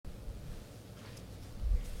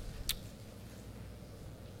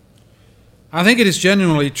I think it is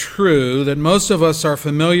genuinely true that most of us are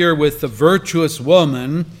familiar with the virtuous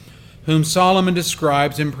woman whom Solomon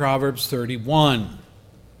describes in Proverbs 31.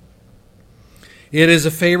 It is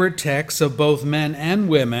a favorite text of both men and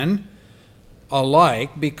women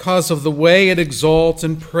alike because of the way it exalts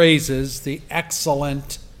and praises the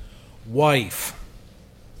excellent wife.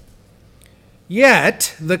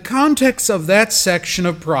 Yet, the context of that section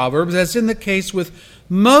of Proverbs, as in the case with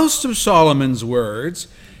most of Solomon's words,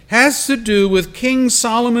 has to do with King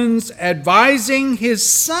Solomon's advising his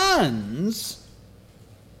sons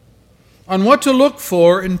on what to look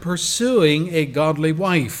for in pursuing a godly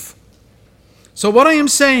wife. So what I am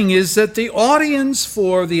saying is that the audience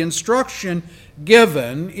for the instruction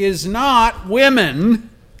given is not women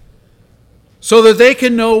so that they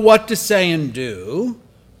can know what to say and do.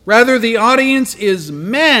 Rather, the audience is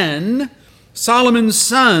men, Solomon's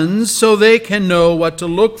sons, so they can know what to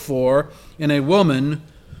look for in a woman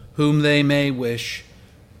whom they may wish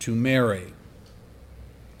to marry.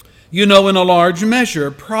 You know, in a large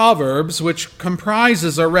measure, Proverbs, which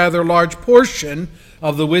comprises a rather large portion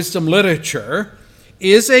of the wisdom literature,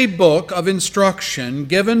 is a book of instruction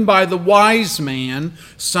given by the wise man,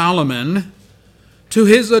 Solomon, to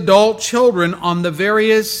his adult children on the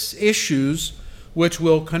various issues which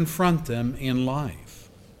will confront them in life.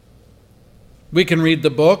 We can read the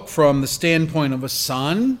book from the standpoint of a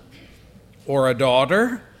son or a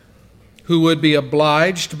daughter who would be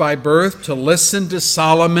obliged by birth to listen to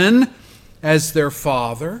Solomon as their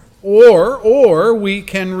father, or we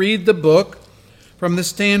can read the book from the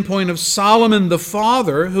standpoint of Solomon the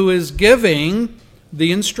father who is giving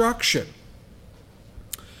the instruction.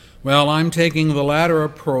 Well, I'm taking the latter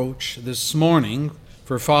approach this morning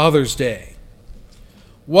for Father's Day.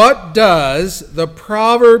 What does the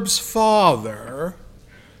Proverbs father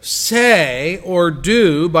say or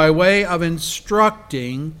do by way of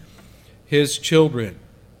instructing his children?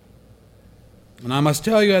 And I must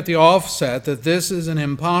tell you at the offset that this is an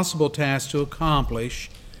impossible task to accomplish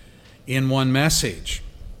in one message.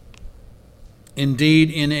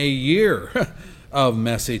 Indeed, in a year of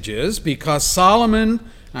messages, because Solomon,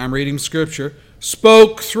 I'm reading Scripture,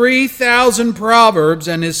 spoke 3,000 proverbs,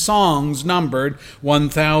 and his songs numbered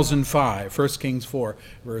 1,005. 1 Kings 4,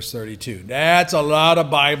 verse 32. That's a lot of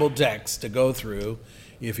Bible text to go through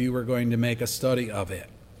if you were going to make a study of it.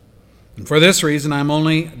 And for this reason, I'm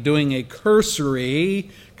only doing a cursory,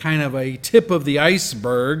 kind of a tip of the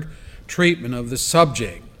iceberg treatment of the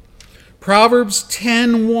subject. Proverbs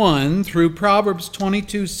 10:1 through Proverbs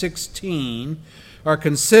 22:16 are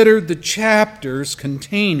considered the chapters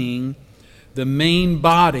containing the main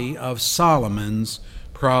body of Solomon's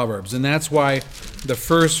Proverbs. And that's why the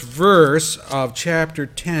first verse of chapter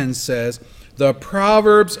 10 says, the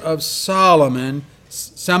Proverbs of Solomon,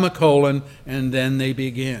 semicolon, and then they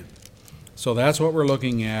begin. So that's what we're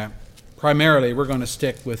looking at. Primarily, we're going to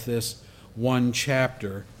stick with this one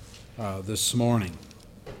chapter this morning.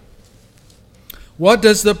 What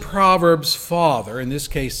does the Proverbs father, in this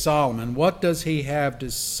case Solomon, what does he have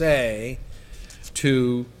to say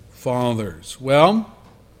to fathers? Well,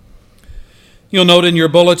 you'll note in your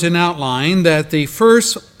bulletin outline that the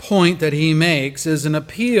first point that he makes is an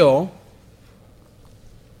appeal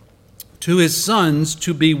to his sons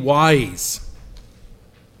to be wise.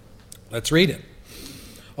 Let's read it.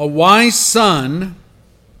 A wise son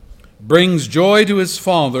brings joy to his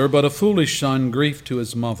father, but a foolish son grief to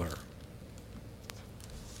his mother.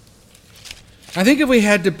 I think if we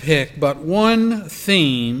had to pick but one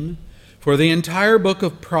theme for the entire book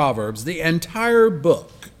of Proverbs, the entire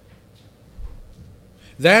book,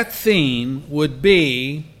 that theme would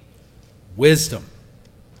be wisdom.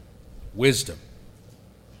 Wisdom.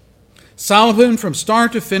 Solomon, from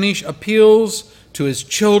start to finish, appeals to his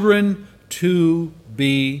children to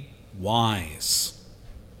be wise.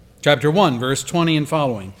 Chapter 1, verse 20 and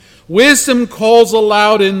following. Wisdom calls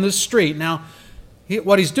aloud in the street. Now,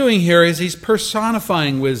 what he's doing here is he's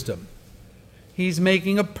personifying wisdom. He's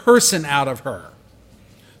making a person out of her.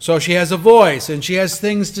 So she has a voice and she has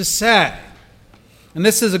things to say. And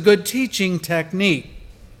this is a good teaching technique.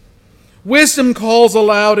 Wisdom calls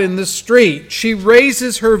aloud in the street. She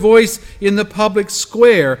raises her voice in the public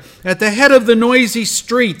square at the head of the noisy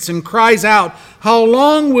streets and cries out, "How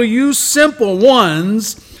long will you simple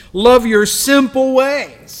ones love your simple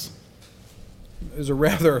ways?" There's a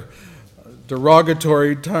rather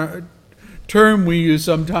derogatory term we use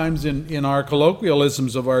sometimes in our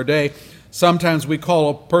colloquialisms of our day. Sometimes we call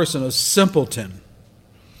a person a simpleton.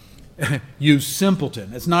 You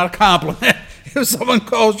simpleton. It's not a compliment. If someone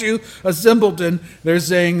calls you a simpleton, they're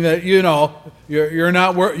saying that, you're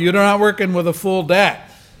not working with a full deck,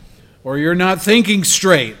 or you're not thinking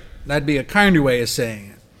straight, That'd be a kinder way of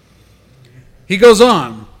saying it. He goes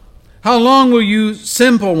on, how long will you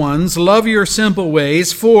simple ones love your simple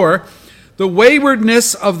ways? For the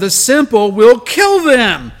waywardness of the simple will kill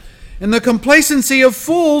them, and the complacency of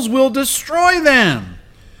fools will destroy them.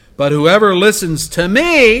 But whoever listens to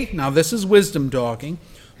me, now this is wisdom talking,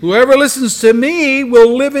 whoever listens to me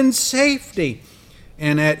will live in safety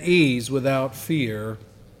and at ease without fear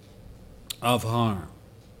of harm.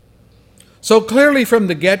 So clearly from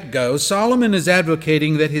the get-go, Solomon is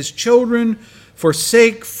advocating that his children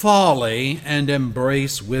forsake folly and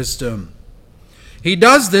embrace wisdom. He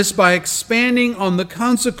does this by expanding on the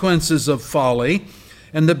consequences of folly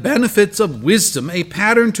and the benefits of wisdom, a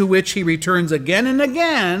pattern to which he returns again and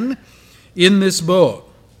again in this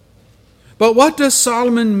book. But what does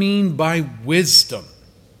Solomon mean by wisdom?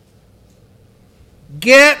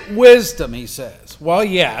 Get wisdom, he says. Well,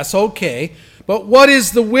 yes, okay. But what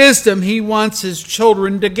is the wisdom he wants his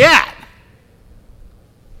children to get?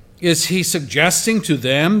 Is he suggesting to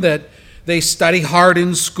them that they study hard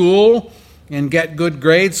in school and get good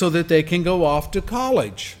grades so that they can go off to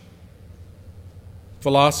college?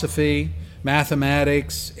 Philosophy,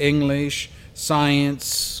 mathematics, English,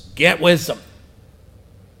 science, get wisdom.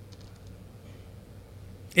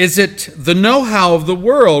 Is it the know-how of the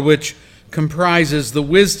world which comprises the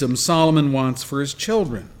wisdom Solomon wants for his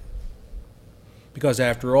children? Because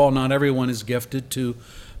after all, not everyone is gifted to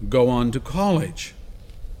go on to college.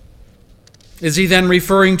 Is he then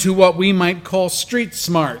referring to what we might call street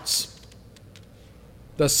smarts?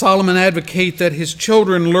 Does Solomon advocate that his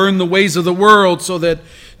children learn the ways of the world so that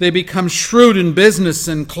they become shrewd in business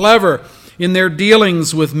and clever in their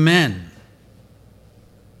dealings with men?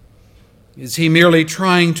 Is he merely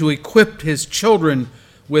trying to equip his children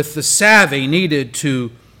with the savvy needed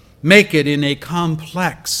to make it in a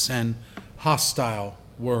complex and hostile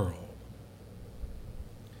world?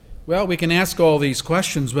 Well, we can ask all these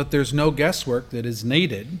questions, but there's no guesswork that is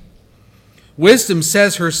needed. Wisdom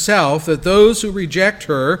says herself that those who reject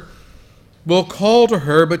her will call to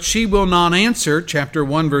her, but she will not answer, chapter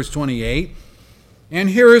 1, verse 28.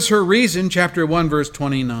 And here is her reason, chapter 1, verse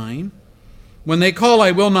 29. When they call,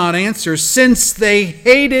 I will not answer, since they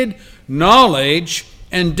hated knowledge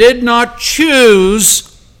and did not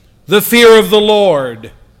choose the fear of the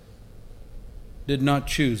Lord. Did not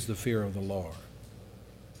choose the fear of the Lord.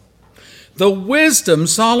 The wisdom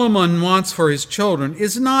Solomon wants for his children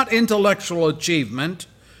is not intellectual achievement,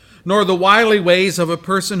 nor the wily ways of a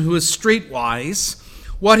person who is streetwise.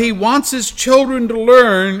 What he wants his children to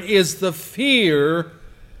learn is the fear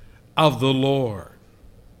of the Lord.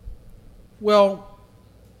 Well,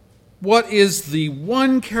 what is the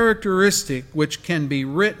one characteristic which can be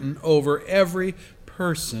written over every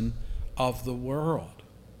person of the world?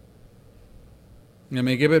 Let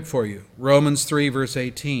me give it for you. Romans 3, verse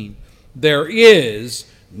 18. There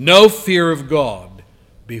is no fear of God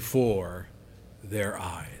before their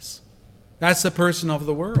eyes. That's the person of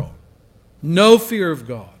the world. No fear of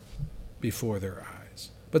God before their eyes.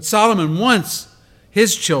 But Solomon wants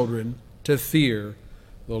his children to fear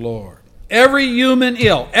the Lord. Every human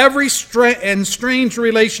ill, every strange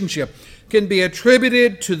relationship can be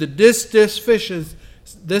attributed to this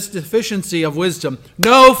deficiency of wisdom.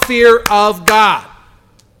 No fear of God.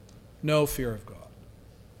 No fear of God.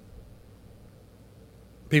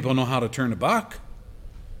 People know how to turn a buck,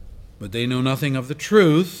 but they know nothing of the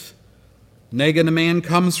truth. Naked a man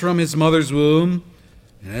comes from his mother's womb,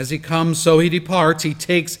 and as he comes, so he departs. He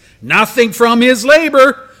takes nothing from his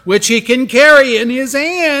labor, which he can carry in his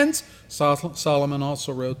hands. Solomon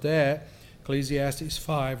also wrote that. Ecclesiastes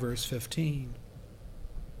 5, verse 15.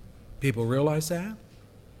 People realize that?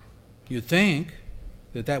 You'd think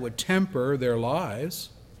that that would temper their lives.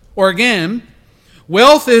 Or again,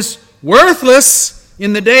 wealth is worthless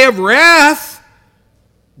in the day of wrath,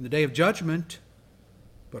 in the day of judgment,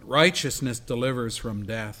 but righteousness delivers from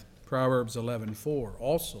death. Proverbs 11:4,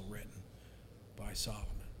 also written by Solomon.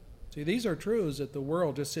 See, these are truths that the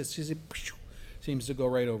world just seems to go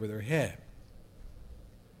right over their head.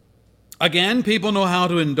 Again, people know how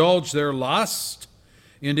to indulge their lust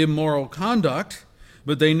and immoral conduct,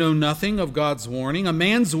 but they know nothing of God's warning. A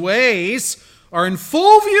man's ways are in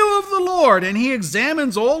full view of the Lord, and he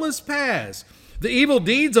examines all his paths. The evil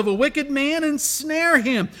deeds of a wicked man ensnare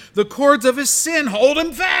him. The cords of his sin hold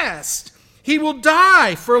him fast. He will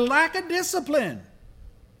die for lack of discipline.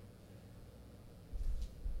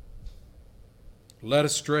 Led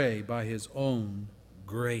astray by his own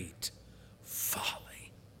great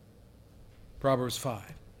folly. Proverbs 5,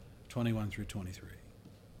 21 through 23.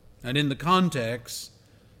 And in the context,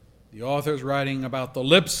 The author's writing about the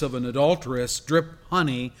lips of an adulteress drip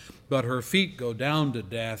honey, but her feet go down to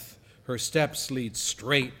death. Her steps lead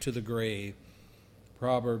straight to the grave.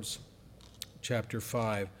 Proverbs chapter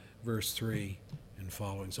 5, verse 3 and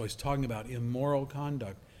following. So he's talking about immoral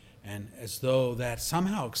conduct, and as though that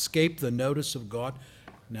somehow escaped the notice of God.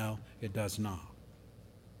 No, it does not.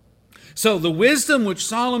 So the wisdom which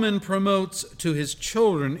Solomon promotes to his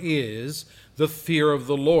children is the fear of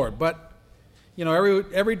the Lord. But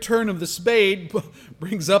every turn of the spade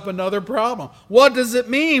brings up another problem. What does it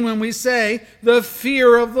mean when we say the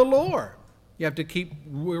fear of the Lord? You have to keep,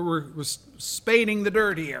 we're spading the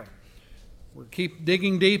dirt here. We'll keep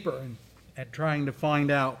digging deeper and trying to find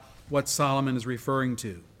out what Solomon is referring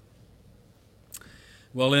to.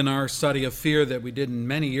 Well, in our study of fear that we did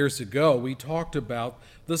many years ago, we talked about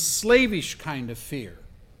the slavish kind of fear,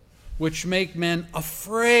 which make men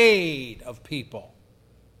afraid of people,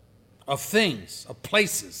 of things, of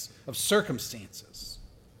places, of circumstances.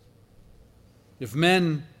 If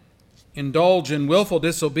men indulge in willful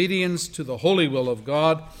disobedience to the holy will of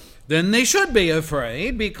God, then they should be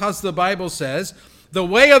afraid, because the Bible says, the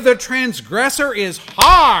way of the transgressor is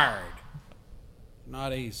hard,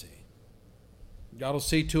 not easy. God will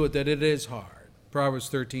see to it that it is hard. Proverbs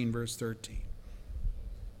 13, verse 13.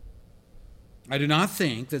 I do not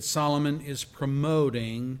think that Solomon is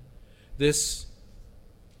promoting this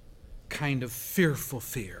kind of fearful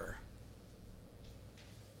fear,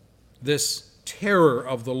 this terror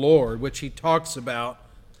of the Lord, which he talks about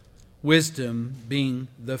wisdom being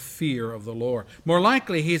the fear of the Lord. More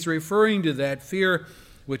likely, he's referring to that fear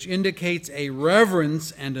which indicates a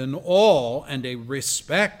reverence and an awe and a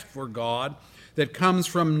respect for God that comes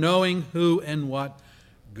from knowing who and what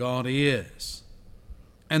God is.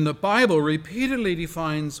 And the Bible repeatedly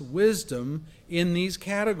defines wisdom in these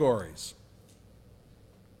categories.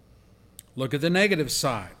 Look at the negative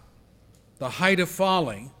side. The height of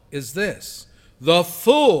folly is this: the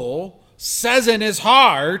fool says in his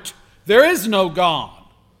heart, there is no God.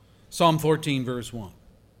 Psalm 14, verse 1.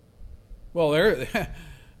 Well,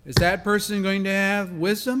 is that person going to have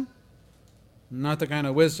wisdom? Not the kind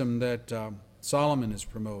of wisdom that Solomon is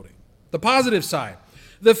promoting. The positive side.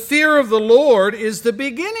 The fear of the Lord is the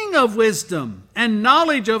beginning of wisdom, and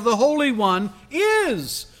knowledge of the Holy One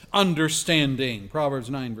is understanding.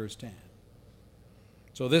 Proverbs 9, verse 10.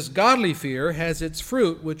 So this godly fear has its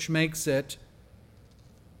fruit, which makes it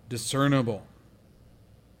discernible.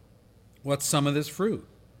 What's some of this fruit?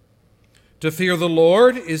 To fear the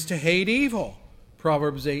Lord is to hate evil.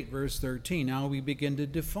 Proverbs 8, verse 13. Now we begin to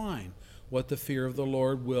define what the fear of the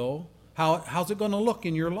Lord will, how's it going to look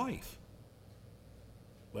in your life?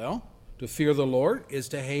 Well, to fear the Lord is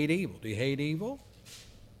to hate evil. Do you hate evil?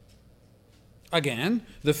 Again,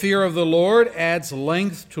 the fear of the Lord adds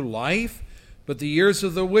length to life, but the years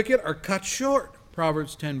of the wicked are cut short.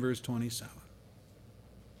 Proverbs 10, verse 27.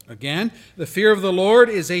 Again, the fear of the Lord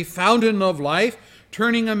is a fountain of life,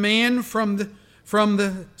 turning a man from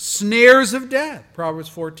the snares of death. Proverbs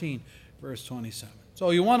 14, verse 27.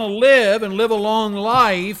 So you want to live and live a long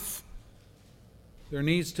life, there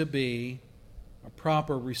needs to be a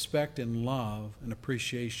proper respect and love and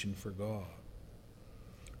appreciation for God.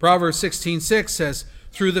 Proverbs 16:6 says,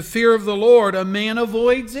 through the fear of the Lord, a man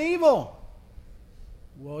avoids evil.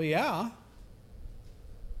 Well, yeah.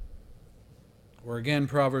 Or again,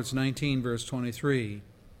 Proverbs 19, verse 23.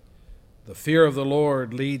 The fear of the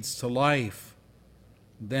Lord leads to life.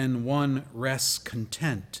 Then one rests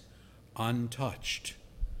content, untouched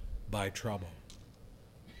by trouble.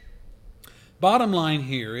 Bottom line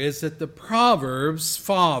here is that the Proverbs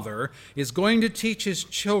father is going to teach his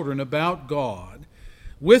children about God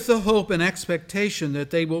with the hope and expectation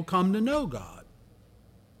that they will come to know God.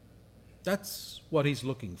 That's what he's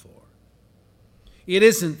looking for. It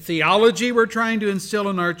isn't theology we're trying to instill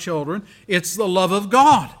in our children. It's the love of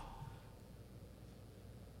God.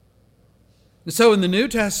 So in the New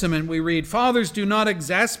Testament we read, fathers, do not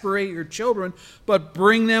exasperate your children, but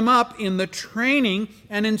bring them up in the training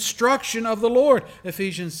and instruction of the Lord.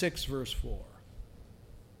 Ephesians 6, verse 4.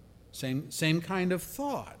 Same kind of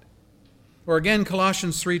thought. Or again,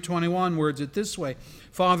 Colossians 3:21 words it this way: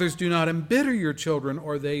 fathers, do not embitter your children,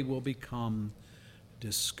 or they will become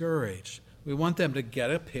discouraged. We want them to get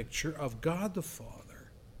a picture of God the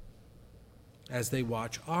Father as they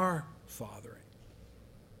watch our fathering.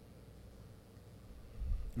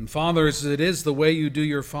 And fathers, it is the way you do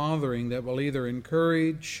your fathering that will either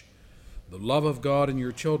encourage the love of God in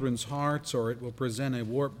your children's hearts, or it will present a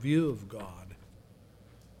warped view of God.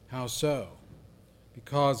 How so?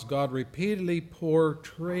 Because God repeatedly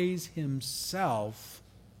portrays himself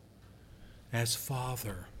as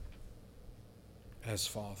Father. As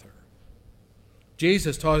Father.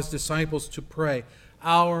 Jesus taught his disciples to pray,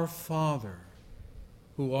 "Our Father,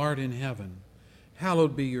 who art in heaven,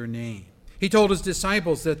 hallowed be your name." He told his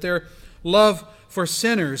disciples that their love for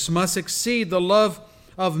sinners must exceed the love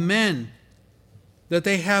of men that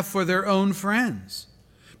they have for their own friends.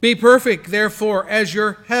 Be perfect, therefore, as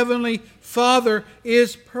your heavenly Father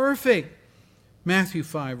is perfect. Matthew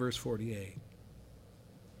 5, verse 48.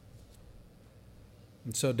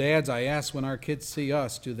 And so, dads, I ask, when our kids see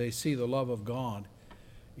us, do they see the love of God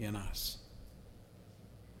in us?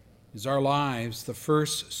 Is our lives the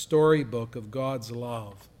first storybook of God's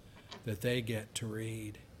love that they get to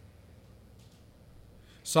read?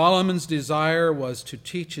 Solomon's desire was to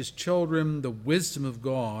teach his children the wisdom of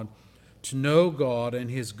God. To know God and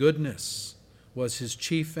his goodness was his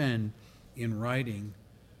chief end in writing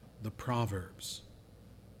the Proverbs.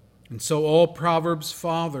 And so all Proverbs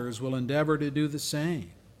fathers will endeavor to do the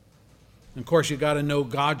same. And of course, you've got to know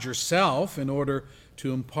God yourself in order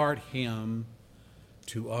to impart him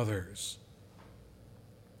to others.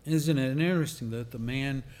 Isn't it interesting that the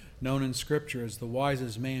man known in Scripture as the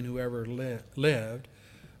wisest man who ever lived,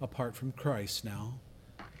 apart from Christ now,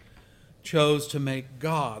 chose to make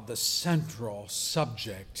God the central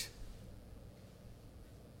subject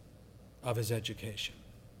of his education?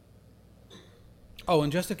 Oh,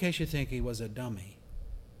 and just in case you think he was a dummy,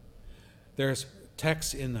 there's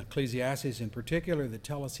texts in Ecclesiastes in particular that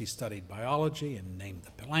tell us he studied biology and named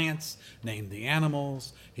the plants, named the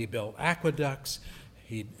animals, he built aqueducts,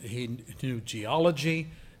 he knew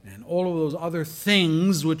geology, and all of those other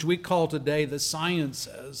things which we call today the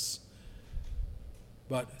sciences.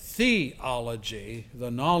 But theology,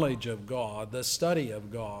 the knowledge of God, the study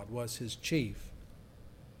of God, was his chief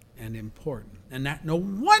and important. And that no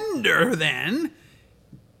wonder then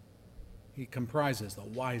he comprises the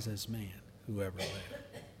wisest man who ever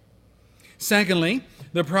lived. Secondly,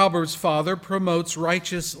 the Proverbs father promotes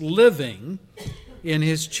righteous living in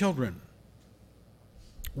his children.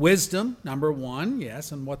 Wisdom, number one,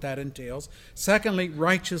 yes, and what that entails. Secondly,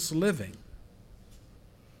 righteous living.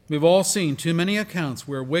 We've all seen too many accounts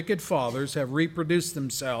where wicked fathers have reproduced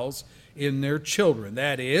themselves in their children.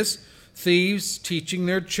 That is, thieves teaching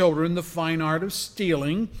their children the fine art of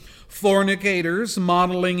stealing, fornicators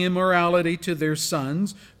modeling immorality to their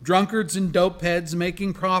sons, drunkards and dopeheads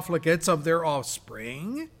making profligates of their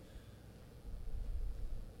offspring.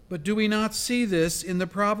 But do we not see this in the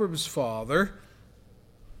Proverbs father?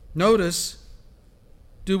 Notice,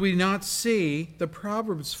 do we not see the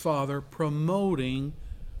Proverbs father promoting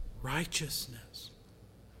righteousness?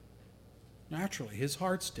 Naturally, his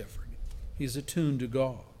heart's different. He's attuned to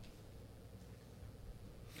God.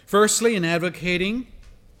 Firstly, in advocating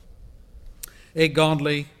a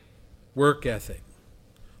godly work ethic.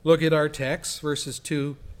 Look at our text, verses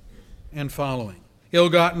 2 and following.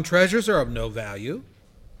 Ill-gotten treasures are of no value,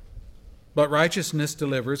 but righteousness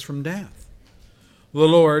delivers from death. The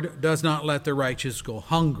Lord does not let the righteous go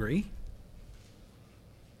hungry,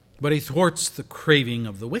 but he thwarts the craving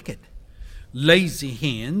of the wicked. Lazy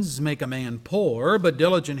hands make a man poor, but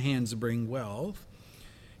diligent hands bring wealth.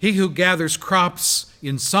 He who gathers crops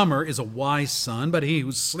in summer is a wise son, but he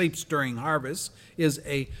who sleeps during harvest is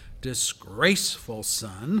a disgraceful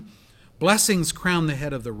son. Blessings crown the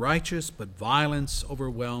head of the righteous, but violence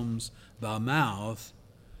overwhelms the mouth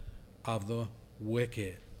of the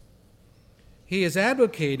wicked. He is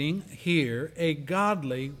advocating here a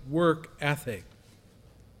godly work ethic.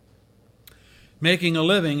 Making a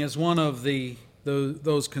living is one of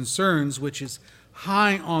those concerns which is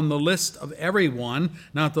high on the list of everyone,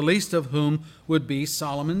 not the least of whom would be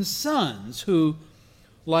Solomon's sons, who,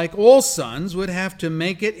 like all sons, would have to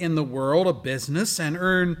make it in the world a business and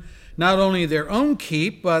earn not only their own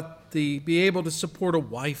keep, but be able to support a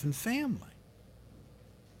wife and family.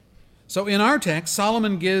 So in our text,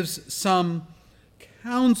 Solomon gives some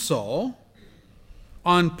counsel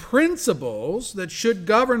on principles that should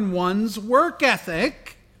govern one's work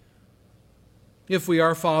ethic if we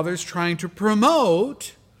are fathers trying to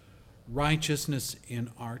promote righteousness in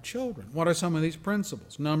our children. What are some of these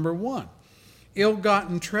principles? Number one,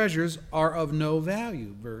 ill-gotten treasures are of no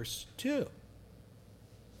value, verse 2.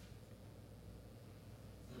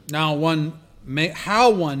 Now, how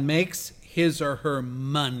one makes his or her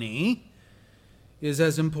money is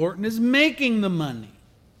as important as making the money.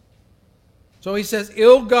 So he says,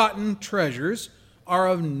 ill-gotten treasures are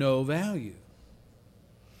of no value.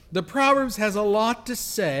 The Proverbs has a lot to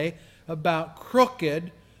say about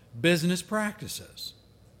crooked business practices.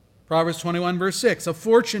 Proverbs 21, verse 6, a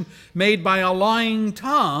fortune made by a lying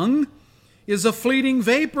tongue is a fleeting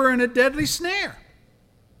vapor and a deadly snare.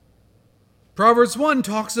 Proverbs 1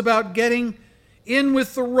 talks about getting in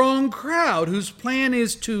with the wrong crowd whose plan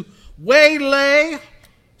is to waylay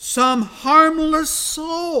some harmless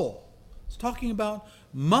soul. It's talking about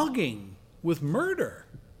mugging with murder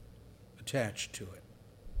attached to it.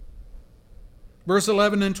 Verse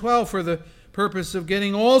 11 and 12, for the purpose of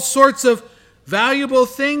getting all sorts of valuable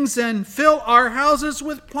things and fill our houses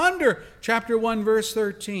with plunder. Chapter 1, verse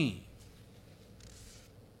 13.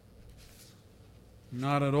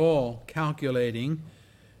 Not at all calculating.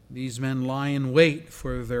 These men lie in wait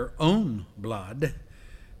for their own blood.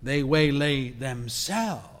 They waylay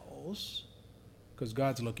themselves because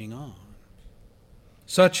God's looking on.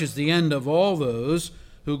 Such is the end of all those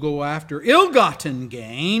who go after ill-gotten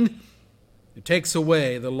gain. It takes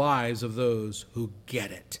away the lives of those who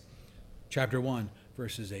get it. Chapter 1,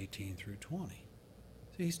 verses 18 through 20.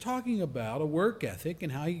 So he's talking about a work ethic,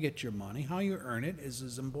 and how you get your money, how you earn it is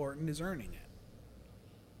as important as earning it.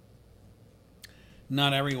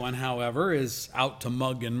 Not everyone, however, is out to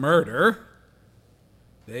mug and murder.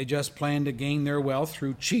 They just plan to gain their wealth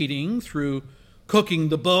through cheating, through cooking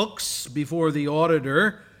the books before the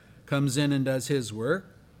auditor comes in and does his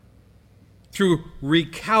work, through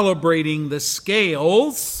recalibrating the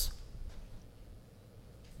scales.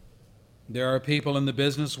 There are people in the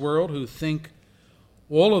business world who think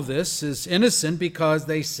all of this is innocent because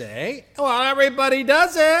they say, well, everybody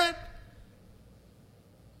does it.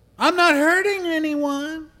 I'm not hurting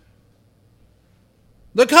anyone.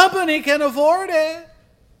 The company can afford it.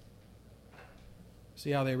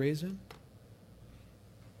 See how they reason?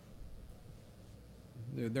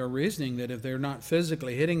 They're reasoning that if they're not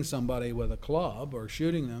physically hitting somebody with a club or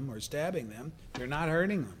shooting them or stabbing them, they're not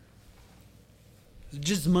hurting them. It's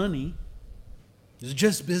just money. It's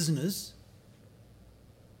just business.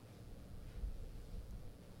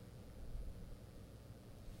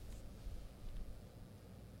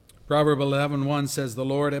 Proverbs 11:1 says, the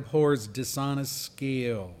Lord abhors dishonest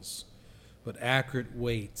scales, but accurate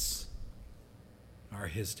weights are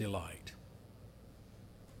his delight.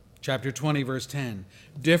 Chapter 20, verse 10,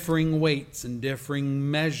 differing weights and differing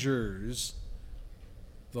measures,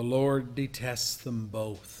 the Lord detests them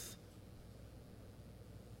both.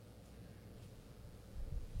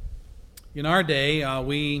 In our day,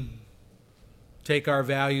 we take our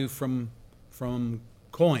value from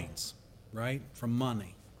coins, right? From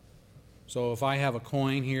money. So if I have a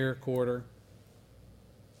coin here, quarter,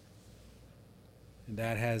 and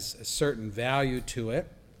that has a certain value to it,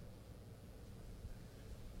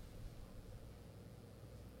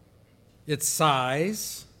 its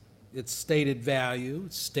size, its stated value,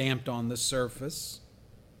 it's stamped on the surface.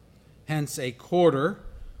 Hence a quarter,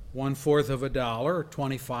 1/4 of $1, or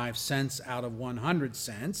 25 cents out of 100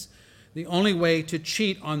 cents. The only way to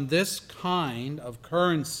cheat on this kind of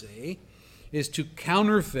currency is to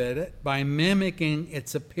counterfeit it by mimicking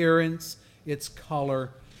its appearance, its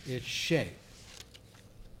color, its shape,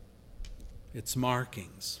 its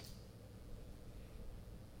markings.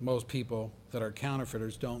 Most people that are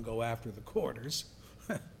counterfeiters don't go after the quarters.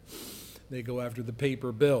 They go after the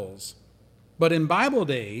paper bills. But in Bible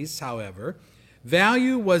days, however,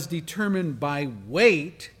 value was determined by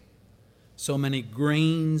weight. So many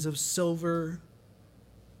grains of silver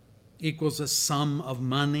equals a sum of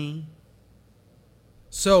money.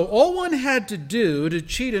 So all one had to do to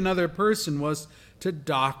cheat another person was to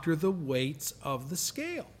doctor the weights of the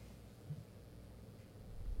scale.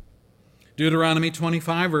 Deuteronomy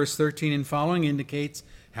 25, verse 13 and following indicates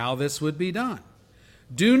how this would be done.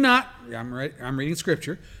 Do not, I'm reading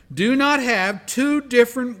scripture, do not have two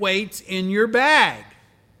different weights in your bag.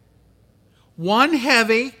 One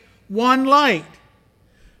heavy, one light.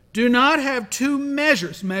 Do not have two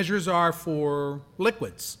measures. Measures are for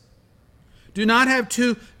liquids. Do not have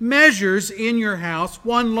two measures in your house,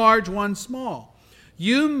 one large, one small.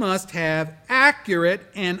 You must have accurate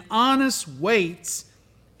and honest weights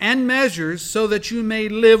and measures so that you may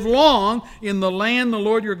live long in the land the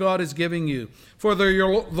Lord your God is giving you. For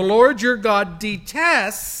the Lord your God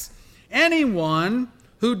detests anyone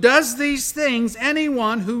who does these things,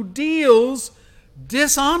 anyone who deals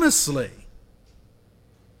dishonestly.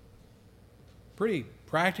 Pretty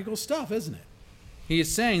practical stuff, isn't it? He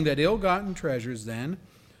is saying that ill-gotten treasures, then,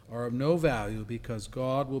 are of no value because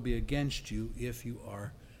God will be against you if you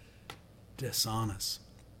are dishonest.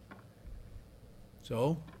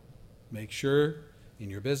 So, make sure in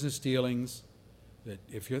your business dealings that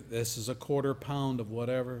if this is a quarter pound of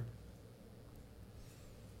whatever,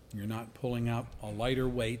 you're not pulling out a lighter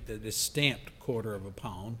weight that is stamped quarter of a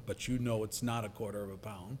pound, but you know it's not a quarter of a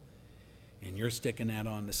pound, and you're sticking that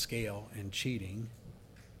on the scale and cheating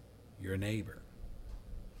your neighbor.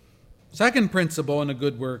 Second principle in a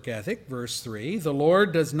good work ethic, verse 3, the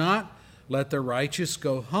Lord does not let the righteous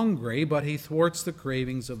go hungry, but he thwarts the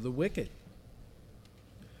cravings of the wicked.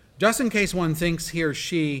 Just in case one thinks he or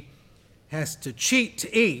she has to cheat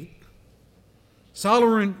to eat,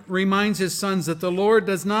 Solomon reminds his sons that the Lord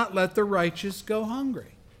does not let the righteous go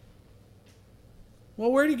hungry.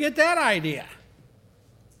 Well, where did he get that idea?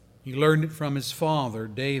 He learned it from his father,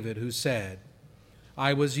 David, who said,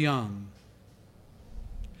 I was young,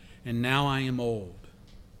 and now I am old,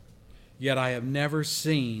 yet I have never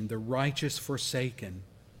seen the righteous forsaken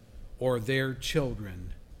or their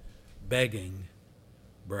children begging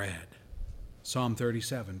bread. Psalm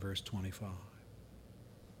 37, verse 25.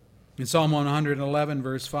 In Psalm 111,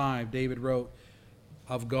 verse 5, David wrote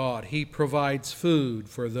of God, He provides food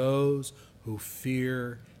for those who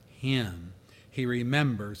fear Him. He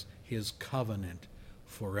remembers His covenant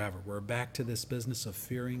forever. We're back to this business of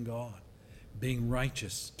fearing God, being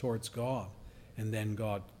righteous towards God, and then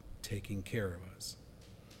God taking care of us.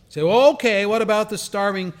 Say, well, okay, what about the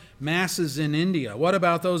starving masses in India? What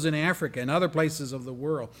about those in Africa and other places of the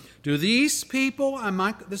world? Do these people,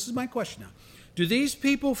 this is my question now, do these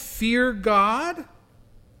people fear God?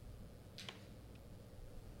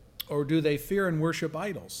 Or do they fear and worship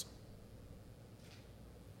idols?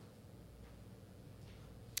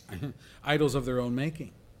 Idols of their own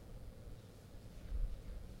making.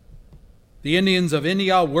 The Indians of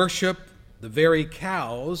India worship the very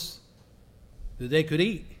cows that they could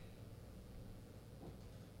eat.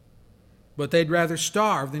 But they'd rather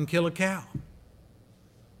starve than kill a cow,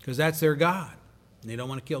 because that's their God. And they don't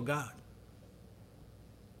want to kill God.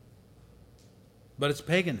 But it's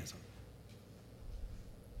paganism.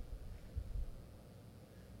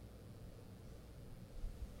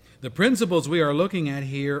 The principles we are looking at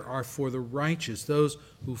here are for the righteous, those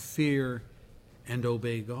who fear and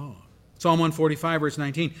obey God. Psalm 145, verse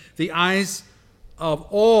 19, the eyes of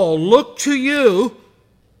all look to you,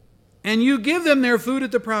 and you give them their food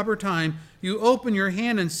at the proper time. You open your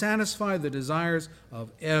hand and satisfy the desires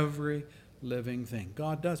of every living thing.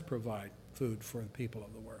 God does provide food for the people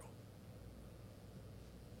of the world.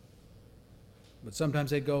 But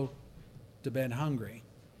sometimes they go to bed hungry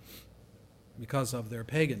because of their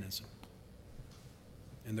paganism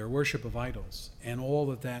and their worship of idols and all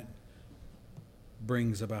that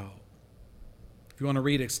brings about. If you want to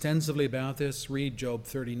read extensively about this, read Job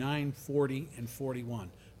 39, 40, and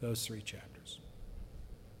 41, those three chapters.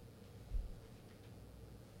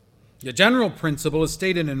 The general principle is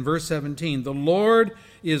stated in verse 17. The Lord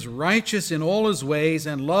is righteous in all His ways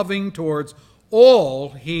and loving towards all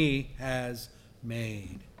He has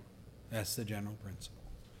made. That's the general principle.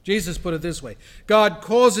 Jesus put it this way. God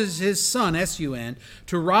causes His sun, S-U-N,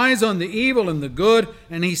 to rise on the evil and the good,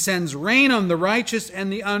 and He sends rain on the righteous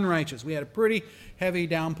and the unrighteous. We had a pretty heavy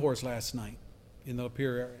downpours last night in the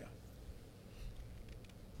Lapeer area.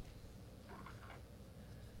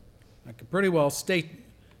 I could pretty well state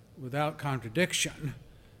without contradiction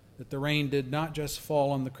that the rain did not just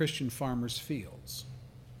fall on the Christian farmers' fields.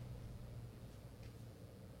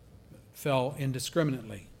 It fell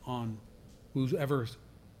indiscriminately on whoever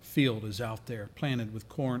field is out there planted with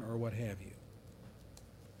corn or what have you.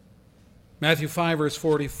 Matthew 5 verse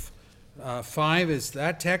 45 is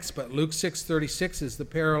that text, but Luke 6:36 is the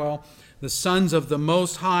parallel. The sons of the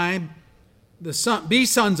Most High, be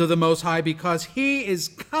sons of the Most High, because He is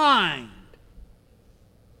kind.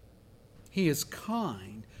 He is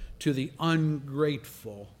kind to the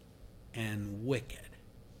ungrateful and wicked.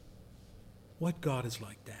 What God is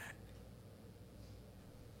like that?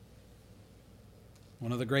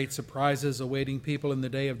 One of the great surprises awaiting people in the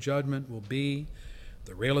day of judgment will be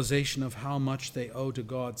the realization of how much they owe to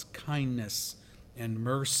God's kindness and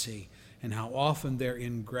mercy, and how often their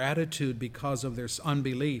ingratitude because of their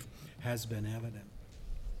unbelief has been evident.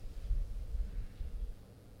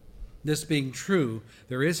 This being true,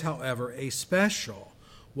 there is, however, a special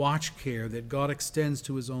watch care that God extends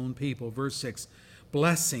to His own people. Verse 6,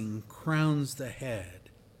 blessing crowns the head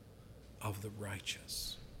of the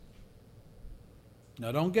righteous.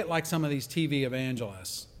 Now, don't get like some of these TV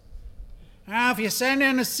evangelists. If you send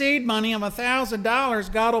in a seed money of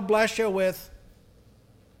 $1,000, God will bless you with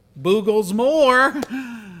boogles more.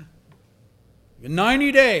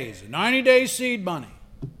 90 days, 90-day seed money.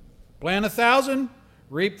 Plant 1,000,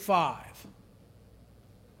 reap 5.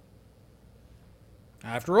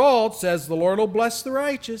 After all, it says the Lord will bless the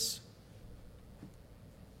righteous.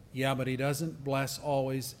 Yeah, but He doesn't bless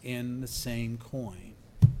always in the same coin.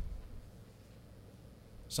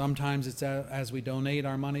 Sometimes it's as we donate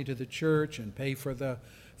our money to the church and pay for the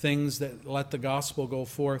things that let the gospel go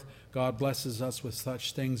forth, God blesses us with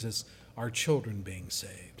such things as our children being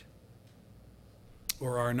saved,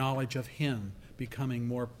 or our knowledge of Him becoming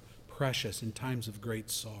more precious in times of great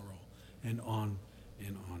sorrow, and on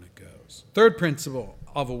it goes. Third principle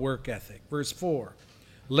of a work ethic, verse 4.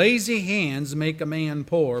 Lazy hands make a man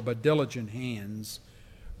poor, but diligent hands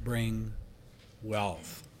bring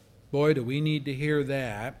wealth. Boy, do we need to hear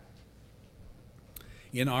that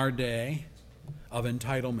in our day of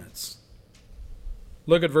entitlements.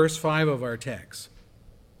 Look at verse 5 of our text.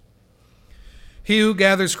 He who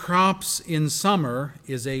gathers crops in summer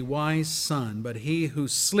is a wise son, but he who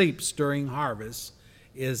sleeps during harvest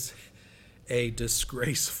is a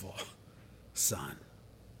disgraceful son.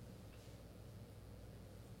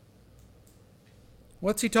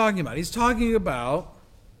 What's he talking about? He's talking about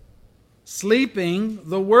sleeping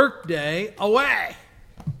the workday away.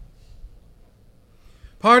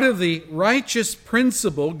 Part of the righteous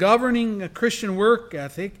principle governing a Christian work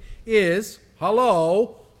ethic is,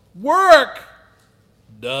 work.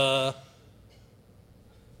 Duh.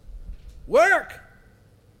 Work.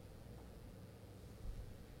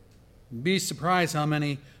 Be surprised how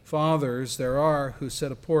many fathers there are who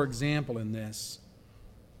set a poor example in this.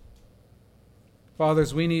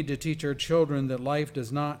 Fathers, we need to teach our children that life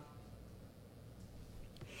does not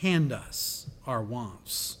hand us our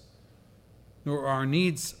wants, nor our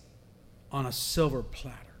needs on a silver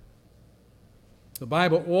platter. The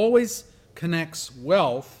Bible always connects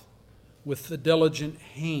wealth with the diligent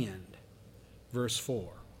hand, verse 4.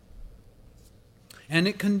 And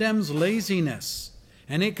it condemns laziness,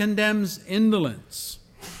 and it condemns indolence.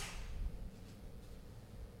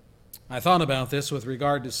 I thought about this with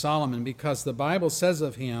regard to Solomon because the Bible says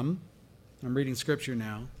of him, I'm reading scripture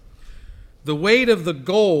now, the weight of the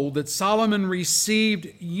gold that Solomon received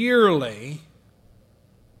yearly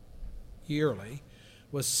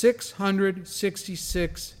was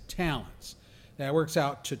 666 talents. That works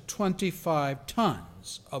out to 25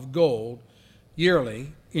 tons of gold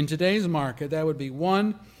yearly. In today's market, that would be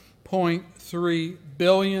 $1.3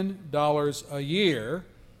 billion a year,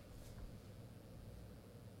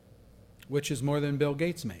 which is more than Bill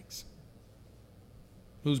Gates makes.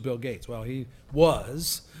 Who's Bill Gates? Well, he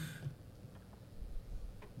was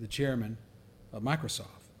the chairman of Microsoft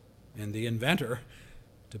and the inventor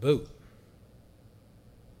to boot.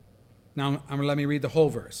 Now, let me read the whole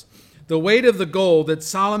verse. The weight of the gold that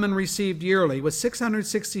Solomon received yearly was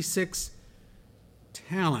 666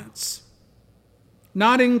 talents,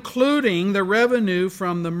 not including the revenue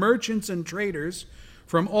from the merchants and traders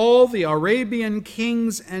from all the Arabian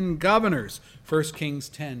kings and governors. 1 Kings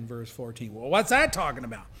 10, verse 14. Well, what's that talking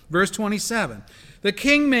about? Verse 27. The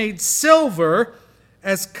king made silver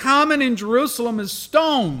as common in Jerusalem as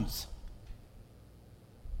stones.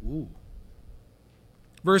 Ooh.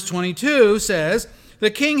 Verse 22 says, the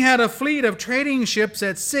king had a fleet of trading ships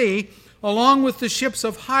at sea, along with the ships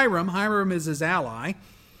of Hiram. Hiram is his ally.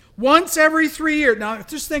 Once every 3 years. Now,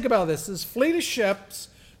 just think about this. This fleet of ships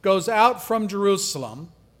goes out from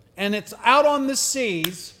Jerusalem, and it's out on the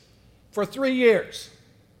seas for 3 years.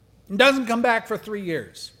 It doesn't come back for 3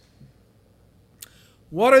 years.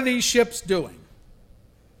 What are these ships doing?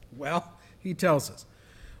 Well, he tells us.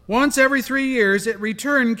 Once every 3 years, it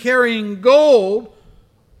returned carrying gold,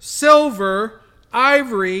 silver,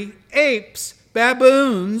 ivory, apes,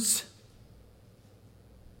 baboons.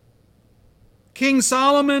 King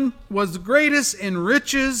Solomon was greatest in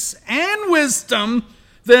riches and wisdom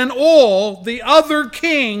than all the other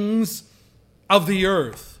kings of the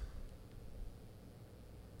earth.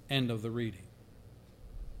 End of the reading.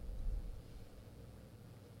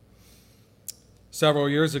 Several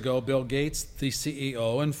years ago, Bill Gates, the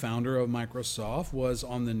CEO and founder of Microsoft, was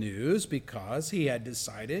on the news because he had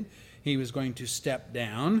decided he was going to step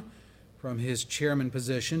down from his chairman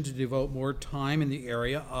position to devote more time in the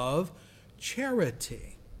area of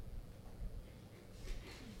charity.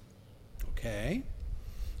 Okay.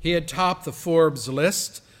 He had topped the Forbes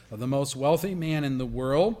list of the most wealthy man in the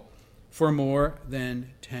world for more than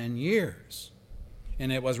 10 years.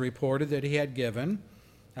 And it was reported that he had given,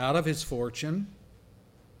 out of his fortune,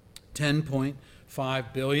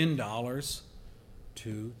 $10.5 billion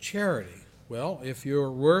to charity. Well, if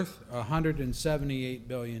you're worth $178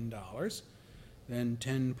 billion, then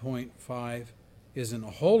 10.5 isn't a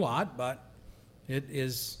whole lot, but it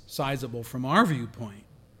is sizable from our viewpoint.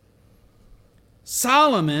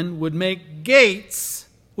 Solomon would make Gates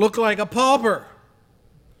look like a pauper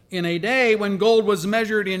in a day when gold was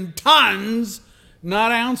measured in tons,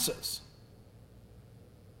 not ounces.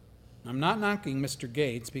 I'm not knocking Mr.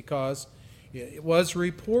 Gates because it was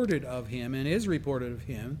reported of him and is reported of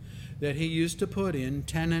him that he used to put in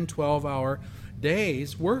 10 and 12-hour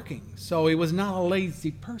days working. So he was not a lazy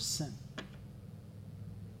person.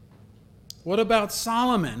 What about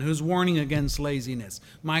Solomon, who's warning against laziness?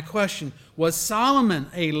 My question, was Solomon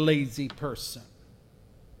a lazy person?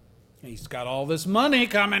 He's got all this money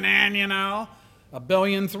coming in, $1.3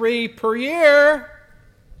 billion per year.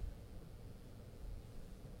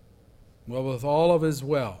 Well, with all of his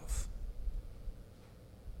wealth,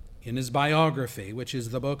 in his biography, which is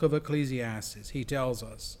the book of Ecclesiastes, he tells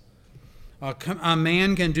us, a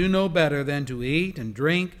man can do no better than to eat and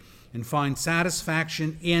drink and find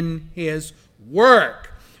satisfaction in his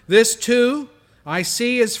work. This too, I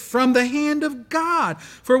see, is from the hand of God.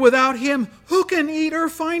 For without him, who can eat or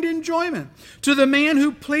find enjoyment? To the man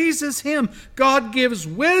who pleases him, God gives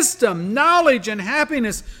wisdom, knowledge, and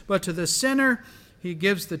happiness. But to the sinner, he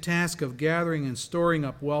gives the task of gathering and storing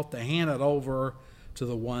up wealth to hand it over to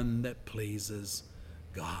the one that pleases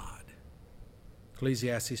God.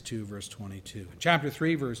 Ecclesiastes 2, verse 22. In chapter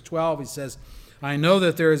 3, verse 12, he says, I know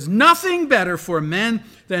that there is nothing better for men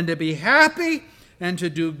than to be happy and to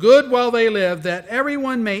do good while they live, that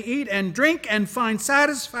everyone may eat and drink and find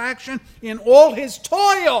satisfaction in all his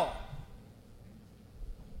toil.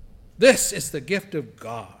 This is the gift of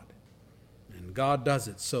God, and God does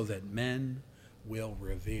it so that men will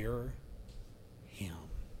revere him.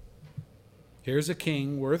 Here's a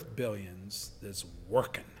king worth billions that's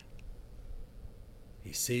working.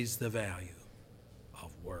 He sees the value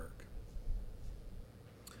of work.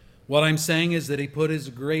 What I'm saying is that he put his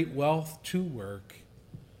great wealth to work.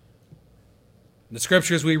 In the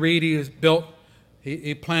scriptures we read,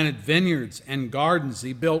 he planted vineyards and gardens.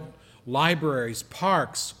 He built libraries,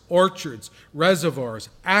 parks, orchards, reservoirs,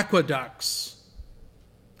 aqueducts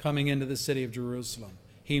coming into the city of Jerusalem.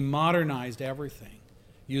 He modernized everything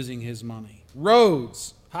using his money.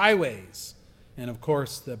 Roads, highways, and of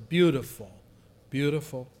course the beautiful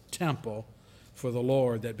temple for the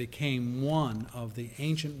Lord that became one of the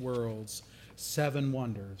ancient world's 7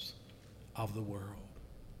 wonders of the world.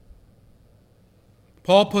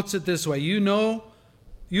 Paul puts it this way, you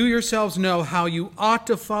yourselves know how you ought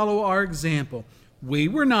to follow our example. We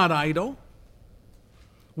were not idle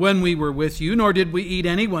when we were with you, nor did we eat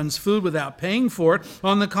anyone's food without paying for it.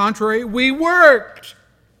 On the contrary, we worked.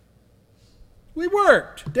 We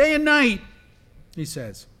worked day and night, he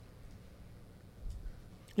says.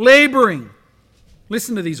 Laboring,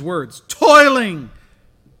 listen to these words, toiling,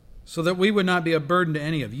 so that we would not be a burden to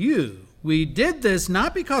any of you. We did this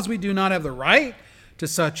not because we do not have the right to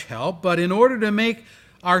such help, but in order to make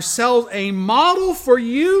ourselves a model for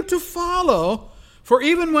you to follow. For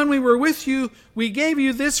even when we were with you, we gave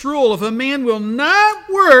you this rule: if a man will not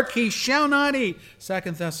work, he shall not eat. 2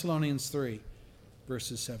 Thessalonians 3,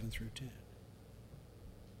 verses 7 through 10.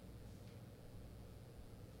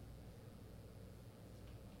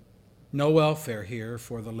 No welfare here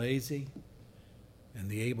for the lazy and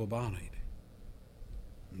the able-bodied.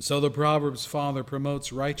 And so the Proverbs father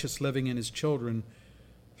promotes righteous living in his children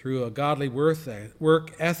through a godly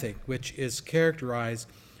work ethic, which is characterized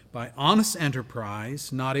by honest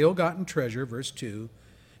enterprise, not ill-gotten treasure, verse 2,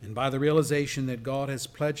 and by the realization that God has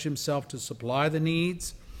pledged himself to supply the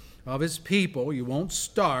needs of his people. You won't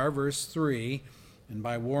starve, verse 3, and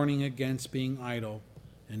by warning against being idle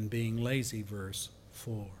and being lazy, verse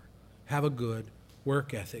 4. Have a good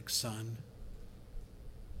work ethic, son.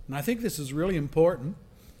 And I think this is really important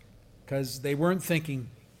because they weren't thinking,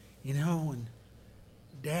 when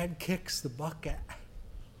Dad kicks the bucket,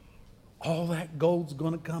 all that gold's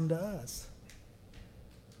going to come to us.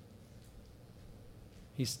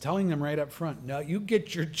 He's telling them right up front, no, you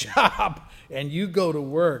get your job and you go to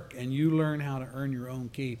work and you learn how to earn your own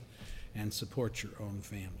keep and support your own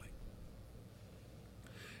family.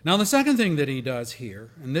 Now, the second thing that he does here,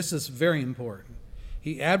 and this is very important,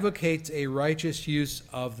 he advocates a righteous use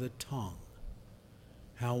of the tongue,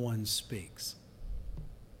 how one speaks.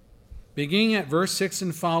 Beginning at verse 6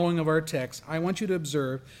 and following of our text, I want you to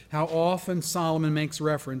observe how often Solomon makes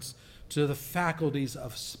reference to the faculties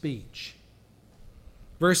of speech.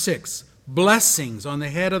 Verse 6, blessings on the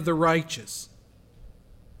head of the righteous,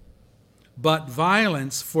 but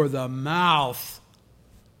violence for the mouth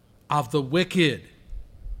of the wicked.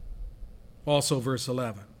 Also verse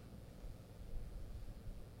 11.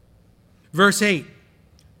 Verse 8,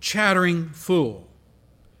 chattering fool.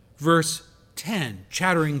 Verse 10,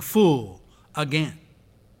 chattering fool again.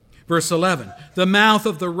 Verse 11, the mouth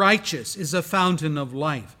of the righteous is a fountain of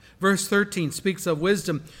life. Verse 13 speaks of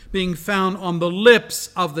wisdom being found on the lips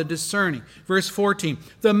of the discerning. Verse 14,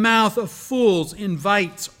 the mouth of fools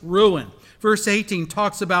invites ruin. Verse 18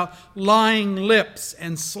 talks about lying lips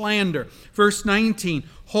and slander. Verse 19,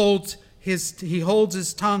 he who holds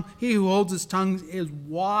his tongue is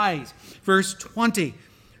wise. Verse 20,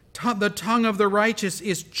 The tongue of the righteous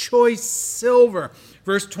is choice silver.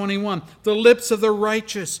 Verse 21, the lips of the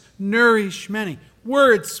righteous nourish many.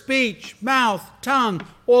 Word, speech, mouth, tongue,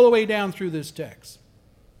 all the way down through this text.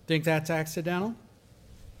 Think that's accidental?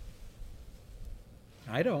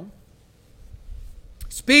 I don't.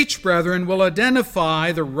 Speech, brethren, will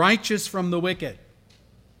identify the righteous from the wicked.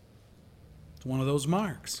 It's one of those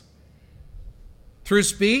marks. Through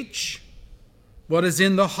speech, what is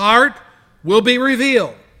in the heart will be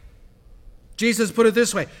revealed. Jesus put it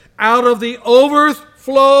this way, out of the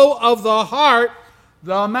overflow of the heart,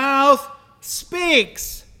 the mouth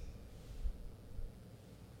speaks.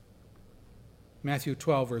 Matthew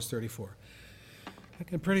 12, verse 34. I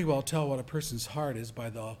can pretty well tell what a person's heart is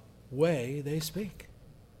by the way they speak.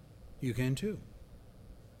 You can too.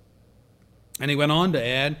 And he went on to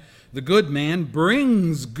add, the good man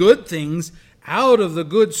brings good things out of the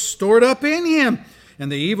good stored up in him,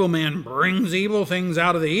 and the evil man brings evil things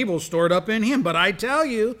out of the evil stored up in him. But I tell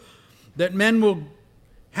you that men will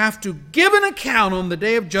have to give an account on the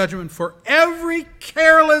day of judgment for every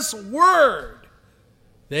careless word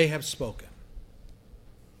they have spoken.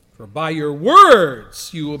 For by your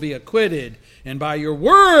words you will be acquitted, and by your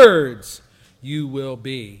words you will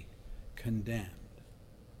be condemned.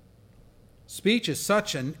 Speech is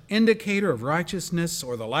such an indicator of righteousness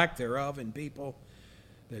or the lack thereof in people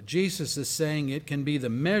that Jesus is saying it can be the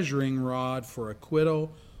measuring rod for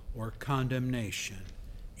acquittal or condemnation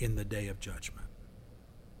in the day of judgment.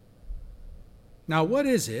 Now, what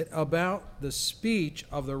is it about the speech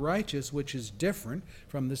of the righteous which is different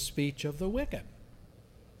from the speech of the wicked?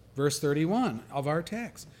 Verse 31 of our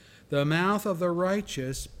text. The mouth of the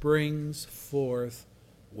righteous brings forth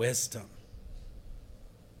wisdom.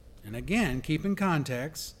 And again, keep in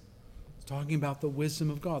context, it's talking about the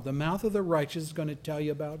wisdom of God. The mouth of the righteous is going to tell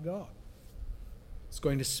you about God. It's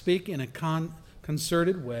going to speak in a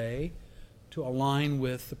concerted way to align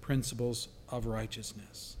with the principles of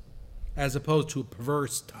righteousness, as opposed to a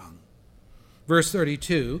perverse tongue. Verse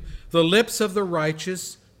 32, the lips of the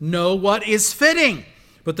righteous know what is fitting,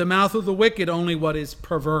 but the mouth of the wicked only what is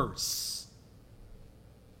perverse.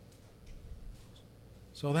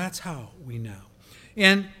 So that's how we know.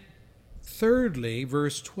 And thirdly,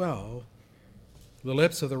 verse 12, the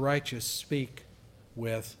lips of the righteous speak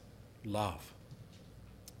with love.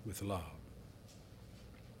 With love.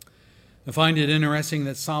 I find it interesting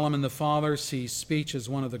that Solomon the father sees speech as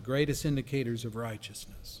one of the greatest indicators of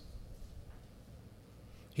righteousness.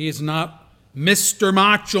 He is not Mr.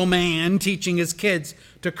 Macho Man teaching his kids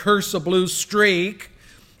to curse a blue streak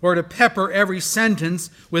or to pepper every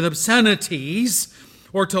sentence with obscenities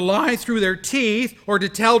or to lie through their teeth or to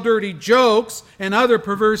tell dirty jokes and other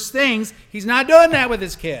perverse things. He's not doing that with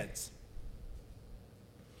his kids.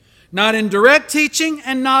 Not in direct teaching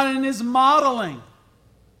and not in his modeling.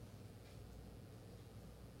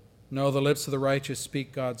 No, the lips of the righteous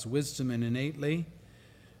speak God's wisdom and innately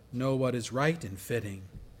know what is right and fitting.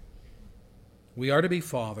 We are to be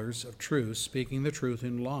fathers of truth, speaking the truth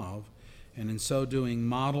in love, and in so doing,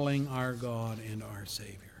 modeling our God and our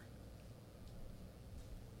Savior.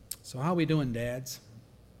 So how are we doing, dads?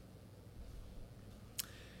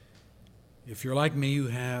 If you're like me, you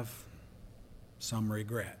have some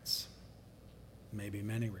regrets, maybe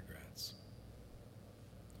many regrets.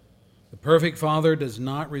 The perfect Father does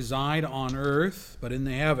not reside on earth, but in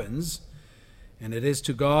the heavens, and it is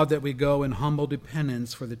to God that we go in humble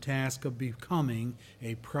dependence for the task of becoming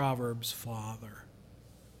a Proverbs father.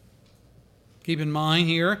 Keep in mind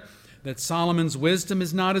here that Solomon's wisdom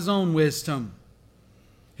is not his own wisdom.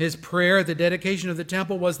 His prayer at the dedication of the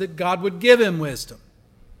temple was that God would give him wisdom.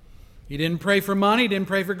 He didn't pray for money, didn't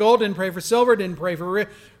pray for gold, didn't pray for silver, didn't pray for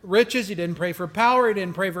riches, he didn't pray for power, he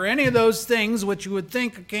didn't pray for any of those things which you would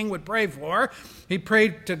think a king would pray for. He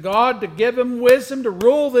prayed to God to give him wisdom to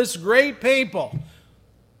rule this great people.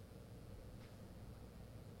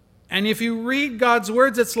 And if you read God's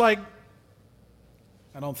words, it's like,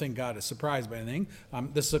 I don't think God is surprised by anything.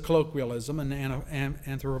 This is a colloquialism and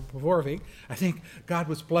anthropomorphic. I think God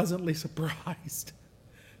was pleasantly surprised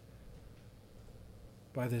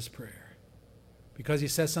by this prayer. Because he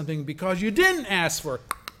says something, because you didn't ask for,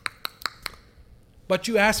 but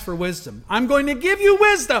you asked for wisdom. I'm going to give you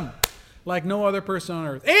wisdom like no other person on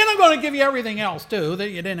earth. And I'm going to give you everything else too that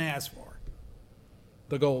you didn't ask for.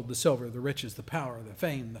 The gold, the silver, the riches, the power, the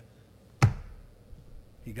fame.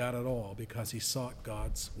 He got it all because he sought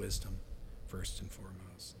God's wisdom first and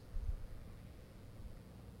foremost.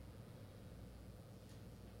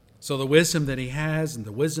 So the wisdom that he has and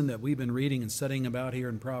the wisdom that we've been reading and studying about here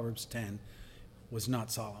in Proverbs 10 was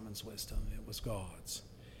not Solomon's wisdom. It was God's.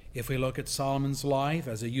 If we look at Solomon's life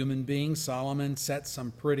as a human being, Solomon set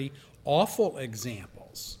some pretty awful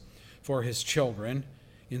examples for his children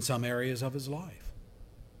in some areas of his life.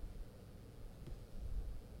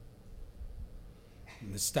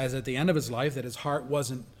 And this says at the end of his life that his heart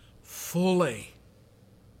wasn't fully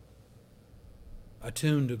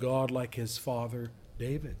attuned to God like his father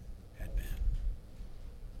David had been.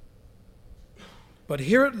 But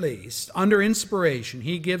here at least, under inspiration,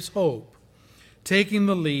 he gives hope, taking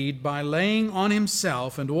the lead by laying on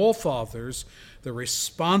himself and all fathers the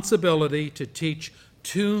responsibility to teach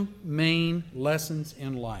two main lessons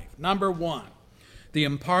in life. Number one, the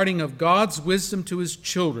imparting of God's wisdom to his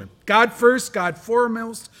children. God first, God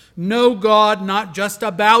foremost. Know God, not just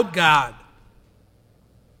about God.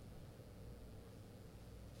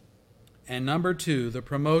 And number two, the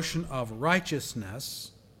promotion of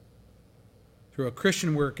righteousness through a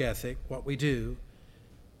Christian work ethic, what we do,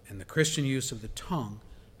 and the Christian use of the tongue,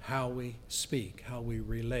 how we speak, how we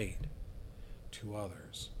relate to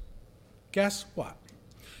others. Guess what?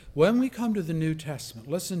 When we come to the New Testament,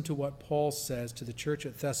 listen to what Paul says to the church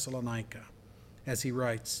at Thessalonica as he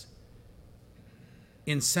writes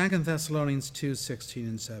in 2 Thessalonians 2:16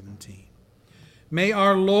 and 17. May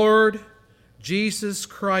our Lord Jesus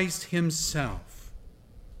Christ himself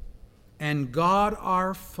and God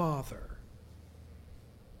our Father,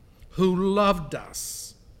 who loved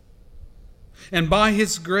us and by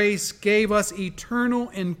his grace gave us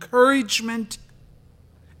eternal encouragement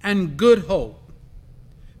and good hope,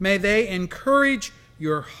 may they encourage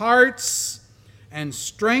your hearts and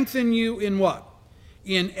strengthen you in what?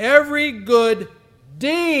 In every good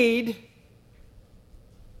deed,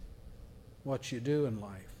 what you do in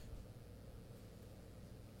life,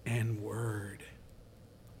 and word,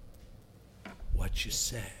 what you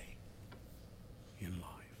say in life.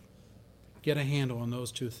 Get a handle on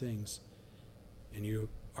those two things, and you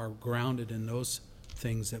are grounded in those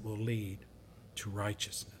things that will lead to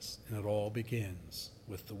righteousness. And it all begins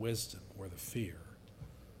with the wisdom or the fear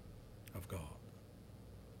of God.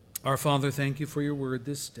 Our Father, thank you for your word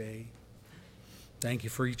this day. Thank you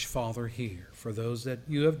for each father here, for those that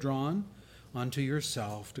you have drawn unto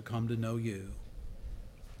yourself to come to know you.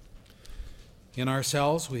 In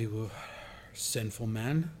ourselves, we were sinful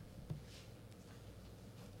men.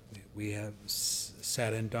 We have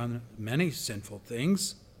said and done many sinful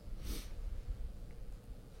things.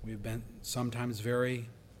 We've been sometimes very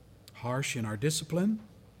harsh in our discipline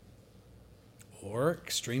or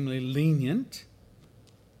extremely lenient.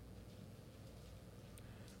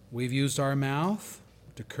 We've used our mouth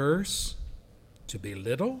to curse, to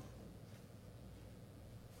belittle,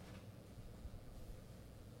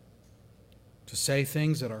 to say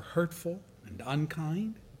things that are hurtful and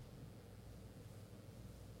unkind.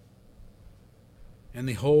 And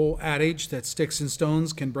the whole adage that sticks and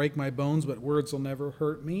stones can break my bones, but words will never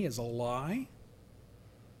hurt me is a lie.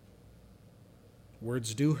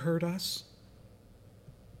 Words do hurt us.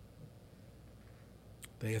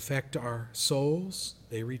 They affect our souls.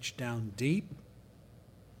 They reach down deep.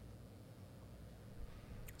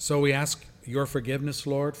 So we ask your forgiveness,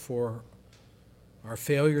 Lord, for our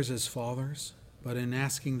failures as fathers. But in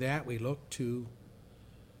asking that, we look to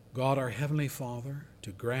God, our Heavenly Father,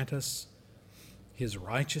 to grant us his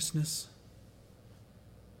righteousness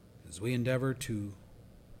as we endeavor to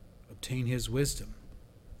obtain his wisdom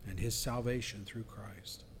and his salvation through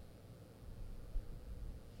Christ.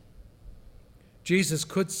 Jesus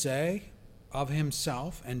could say of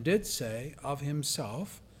himself, and did say of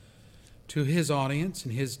himself to his audience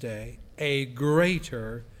in his day, a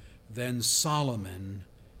greater than Solomon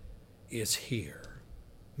is here,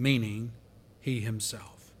 meaning he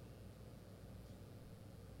himself.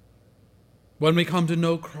 When we come to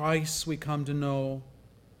know Christ, we come to know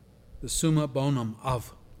the summa bonum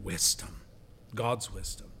of wisdom, God's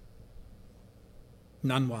wisdom.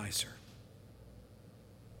 None wiser.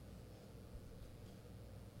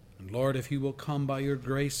 And Lord, if you will come by your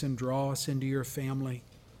grace and draw us into your family,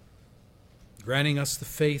 granting us the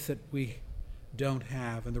faith that we don't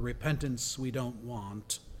have and the repentance we don't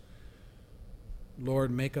want,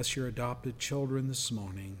 Lord, make us your adopted children this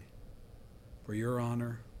morning for your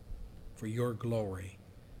honor, for your glory,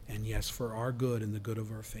 and yes, for our good and the good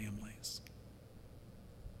of our families.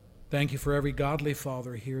 Thank you for every godly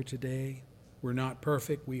father here today. We're not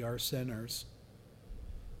perfect, we are sinners.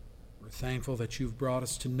 We're thankful that you've brought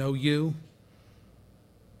us to know you,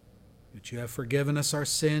 that you have forgiven us our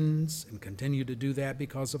sins and continue to do that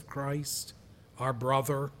because of Christ, our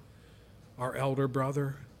brother, our elder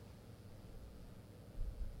brother.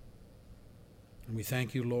 And we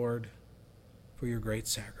thank you, Lord, for your great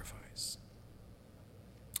sacrifice.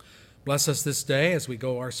 Bless us this day as we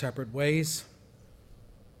go our separate ways.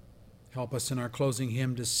 Help us in our closing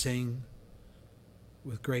hymn to sing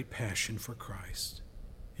with great passion for Christ.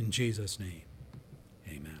 In Jesus' name,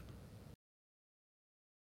 amen.